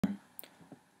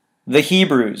The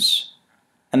Hebrews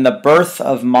and the Birth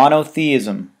of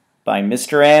Monotheism by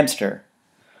Mr. Amster.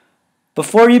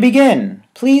 Before you begin,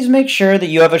 please make sure that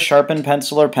you have a sharpened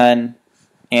pencil or pen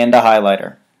and a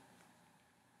highlighter.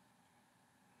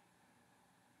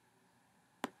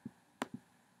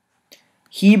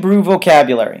 Hebrew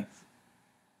vocabulary.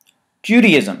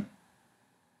 Judaism.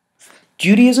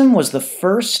 Judaism was the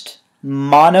first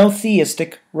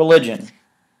monotheistic religion.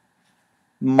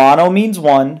 Mono means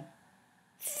one.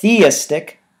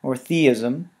 Theistic, or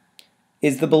theism,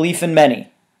 is the belief in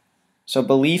many. So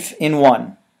belief in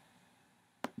one.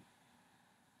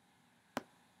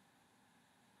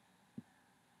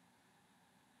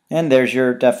 And there's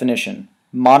your definition.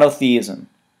 Monotheism.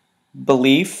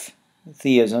 Belief,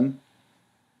 theism,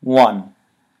 one.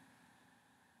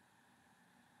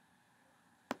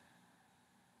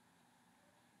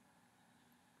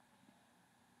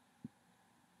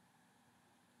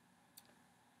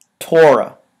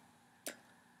 Torah.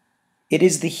 It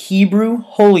is the Hebrew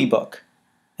holy book,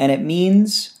 and it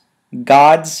means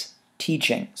God's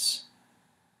teachings.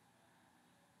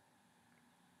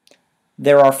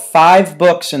 There are 5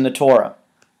 books in the Torah.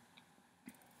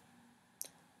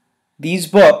 These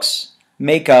books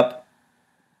make up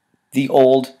the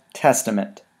Old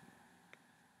Testament.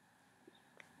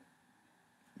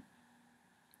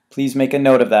 Please make a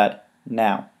note of that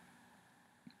now.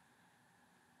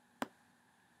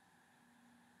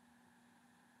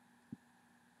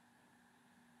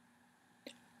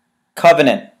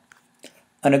 Covenant,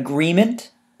 an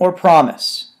agreement or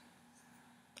promise.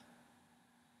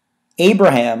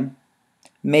 Abraham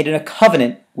made a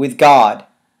covenant with God.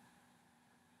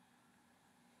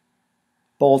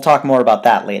 But we'll talk more about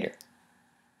that later.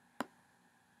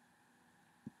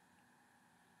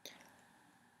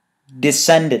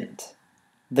 Descendant,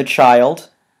 the child,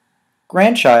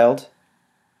 grandchild,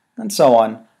 and so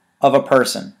on, of a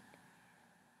person.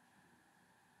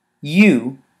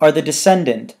 You are the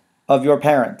descendant of your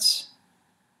parents.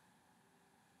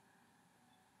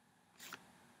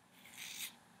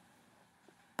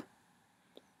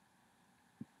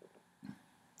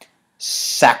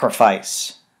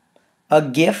 Sacrifice, a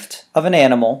gift of an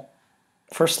animal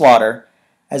for slaughter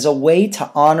as a way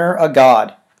to honor a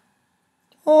god,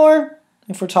 or,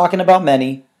 if we're talking about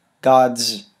many,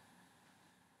 gods.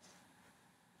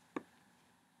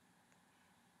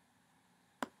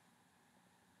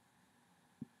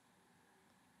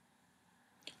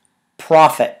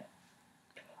 Prophet,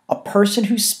 a person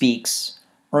who speaks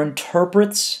or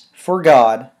interprets for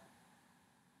God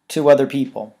to other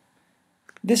people.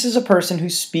 This is a person who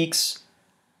speaks,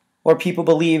 or people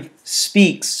believe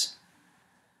speaks,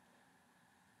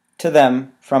 to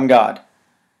them from God.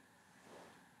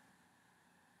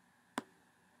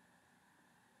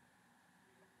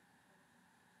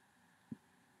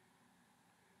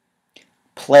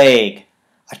 Plague,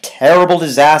 a terrible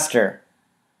disaster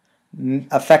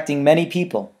affecting many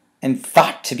people and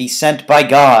thought to be sent by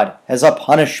God as a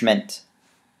punishment.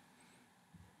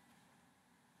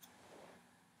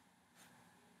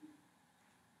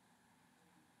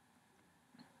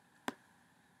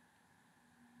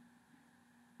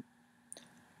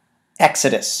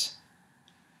 Exodus,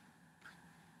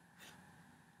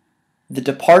 the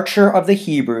departure of the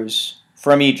Hebrews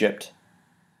from Egypt.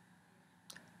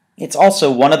 It's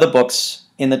also one of the books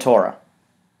in the Torah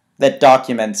that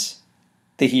documents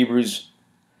the Hebrews'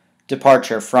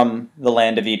 departure from the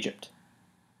land of Egypt.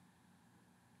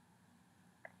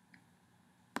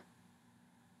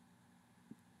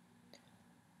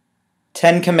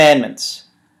 Ten Commandments,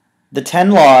 the 10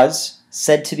 laws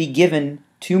said to be given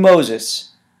to Moses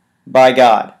by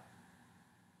God.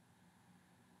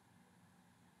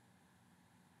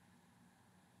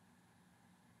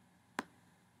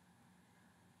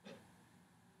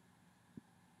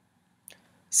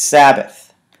 Sabbath,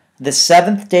 the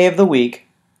 7th day of the week,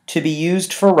 to be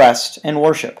used for rest and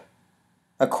worship,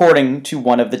 according to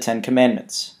one of the 10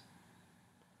 Commandments.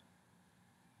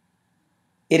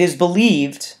 It is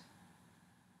believed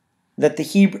that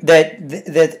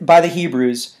by the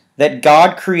Hebrews that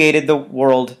God created the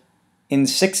world in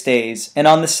 6 days, and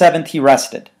on the 7th he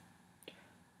rested.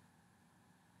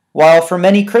 While for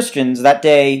many Christians that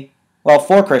day,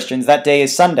 for Christians that day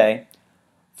is Sunday,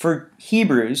 for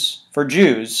Hebrews, for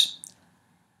Jews,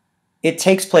 it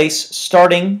takes place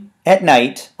starting at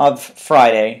night of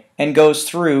Friday and goes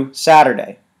through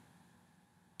Saturday.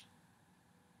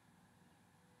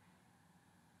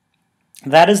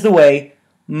 That is the way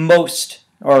most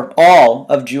or all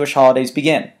of Jewish holidays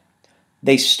begin.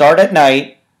 They start at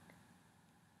night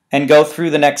and go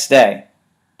through the next day.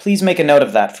 Please make a note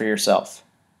of that for yourself.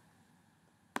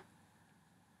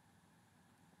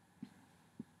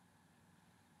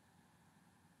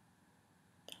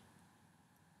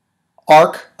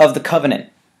 Ark of the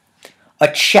Covenant,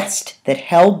 a chest that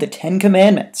held the Ten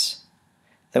Commandments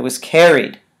that was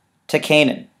carried to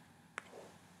Canaan.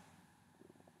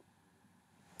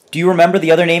 Do you remember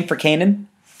the other name for Canaan?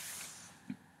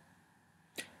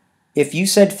 If you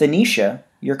said Phoenicia,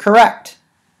 you're correct.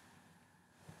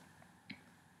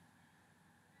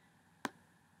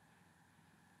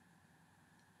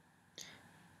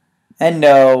 And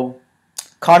no,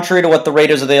 contrary to what the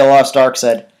Raiders of the Lost Ark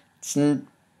said, it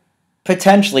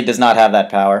potentially does not have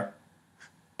that power.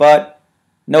 But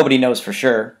nobody knows for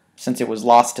sure, since it was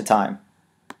lost to time.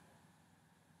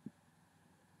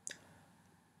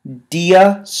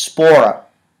 Diaspora,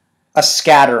 a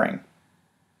scattering.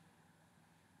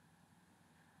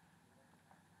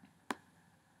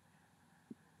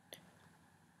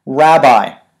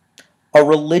 Rabbi, a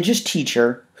religious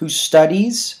teacher who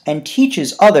studies and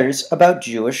teaches others about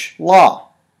Jewish law.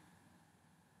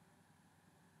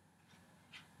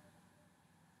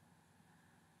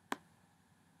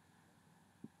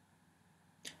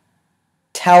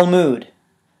 Talmud,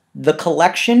 the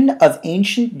collection of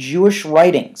ancient Jewish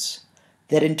writings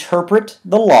that interpret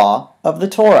the law of the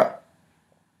Torah.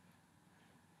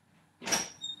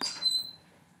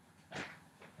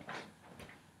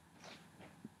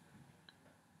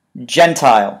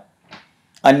 Gentile,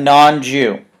 a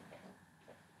non-Jew.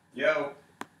 Yo.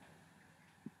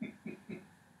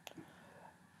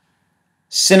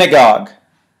 Synagogue,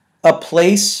 a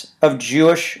place of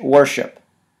Jewish worship.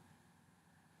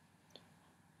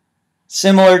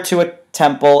 Similar to a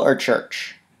temple or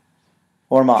church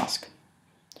or mosque.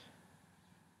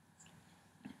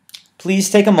 Please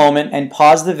take a moment and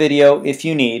pause the video if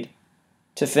you need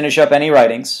to finish up any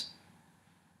writings.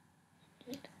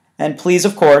 And please,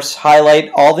 of course,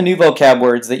 highlight all the new vocab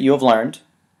words that you have learned.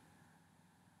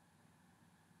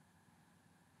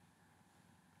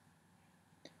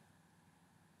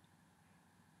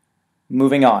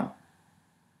 Moving on.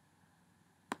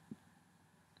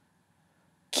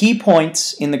 Key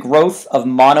points in the growth of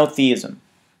monotheism.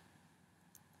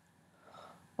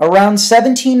 Around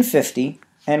 1750,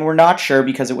 and we're not sure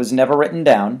because it was never written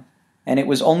down, and it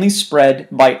was only spread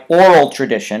by oral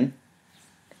tradition.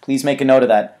 Please make a note of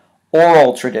that.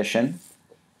 Oral tradition.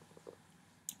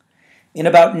 In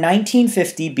about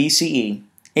 1950 BCE,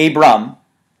 Abram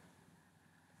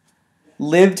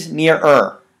lived near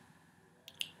Ur.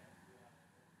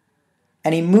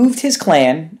 And he moved his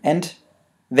clan and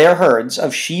their herds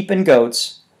of sheep and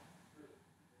goats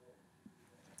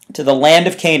to the land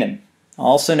of Canaan,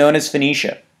 also known as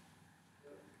Phoenicia.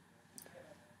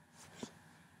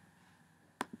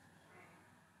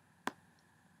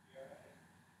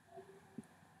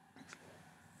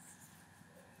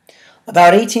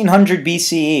 About 1800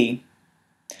 BCE,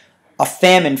 a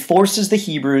famine forces the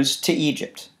Hebrews to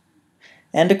Egypt,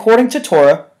 and according to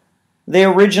Torah, they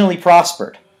originally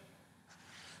prospered.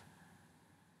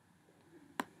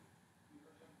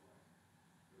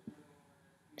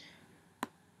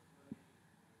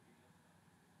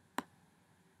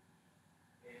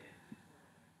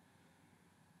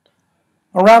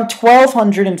 Around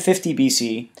 1250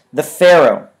 BC, the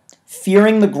Pharaoh,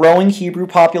 fearing the growing Hebrew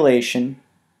population,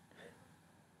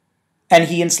 and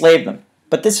he enslaved them.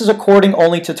 But this is according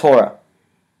only to Torah.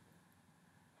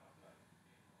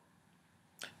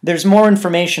 There's more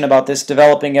information about this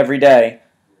developing every day,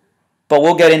 but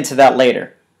we'll get into that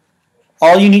later.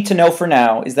 All you need to know for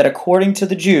now is that according to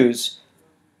the Jews,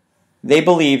 they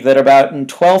believe that about in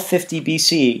 1250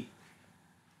 BC,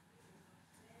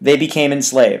 they became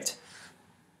enslaved.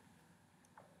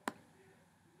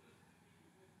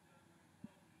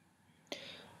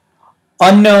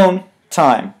 Unknown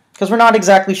time, because we're not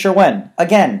exactly sure when.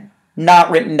 Again, not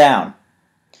written down.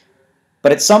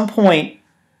 But at some point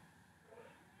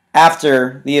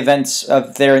after the events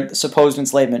of their supposed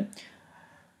enslavement,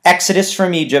 Exodus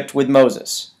from Egypt with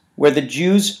Moses, where the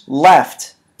Jews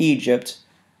left Egypt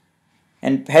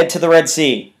and head to the Red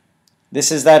Sea.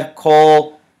 This is that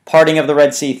whole parting of the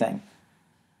Red Sea thing.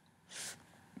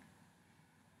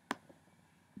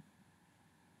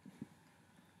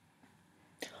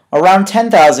 Around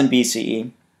 10,000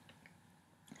 BCE,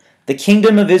 the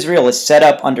kingdom of Israel is set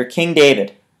up under King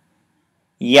David.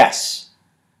 Yes,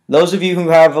 those of you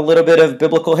who have a little bit of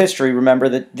biblical history remember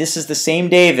that this is the same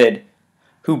David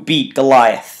who beat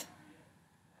Goliath.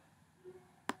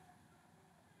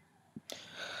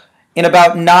 In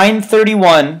about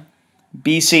 931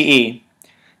 BCE,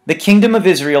 the kingdom of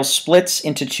Israel splits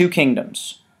into two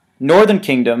kingdoms. Northern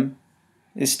kingdom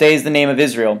stays the name of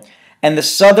Israel, and the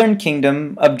southern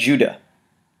kingdom of Judah.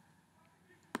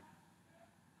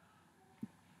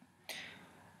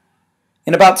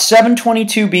 In about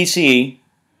 722 BCE,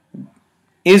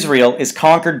 Israel is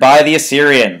conquered by the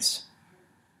Assyrians.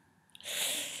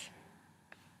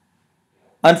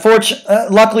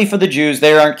 Luckily for the Jews,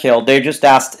 they aren't killed. They're just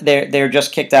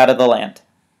kicked out of the land.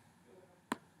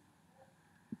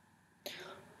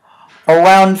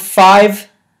 Around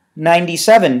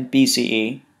 597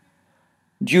 BCE,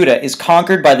 Judah is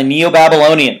conquered by the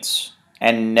Neo-Babylonians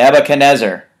and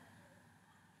Nebuchadnezzar.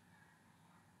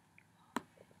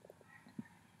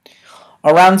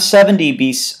 Around 70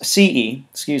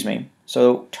 BCE,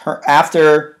 so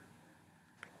after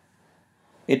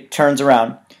it turns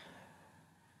around,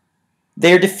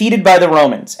 they are defeated by the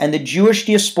Romans, and the Jewish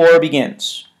diaspora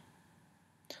begins.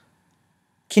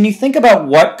 Can you think about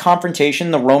what confrontation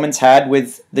the Romans had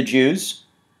with the Jews?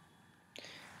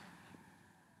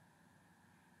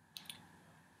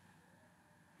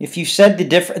 If you said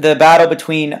the battle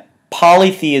between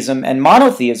polytheism and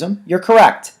monotheism, you're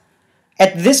correct.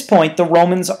 At this point, the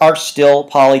Romans are still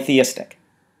polytheistic.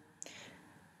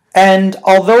 And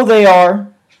although they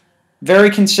are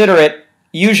very considerate,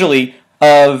 usually,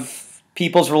 of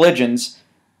people's religions,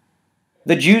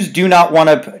 the Jews do not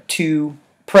want to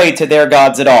pray to their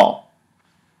gods at all.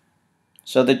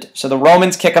 So the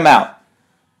Romans kick them out.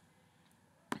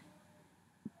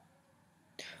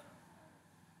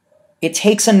 It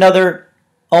takes another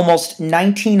almost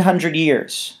 1900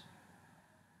 years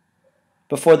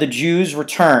before the Jews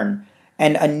return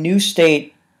and a new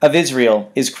state of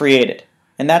Israel is created.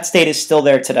 And that state is still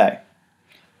there today.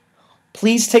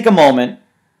 Please take a moment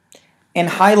and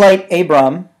highlight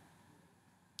Abram,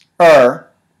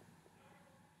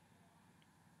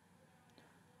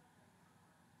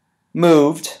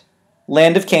 moved,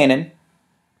 land of Canaan,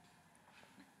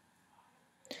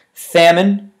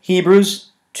 famine, Hebrews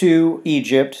to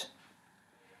Egypt,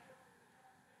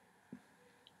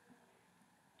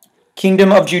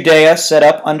 kingdom of Judea set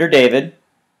up under David,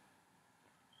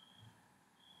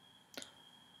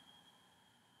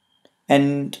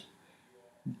 and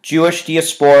Jewish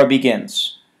diaspora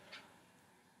begins.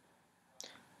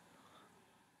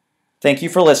 Thank you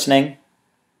for listening.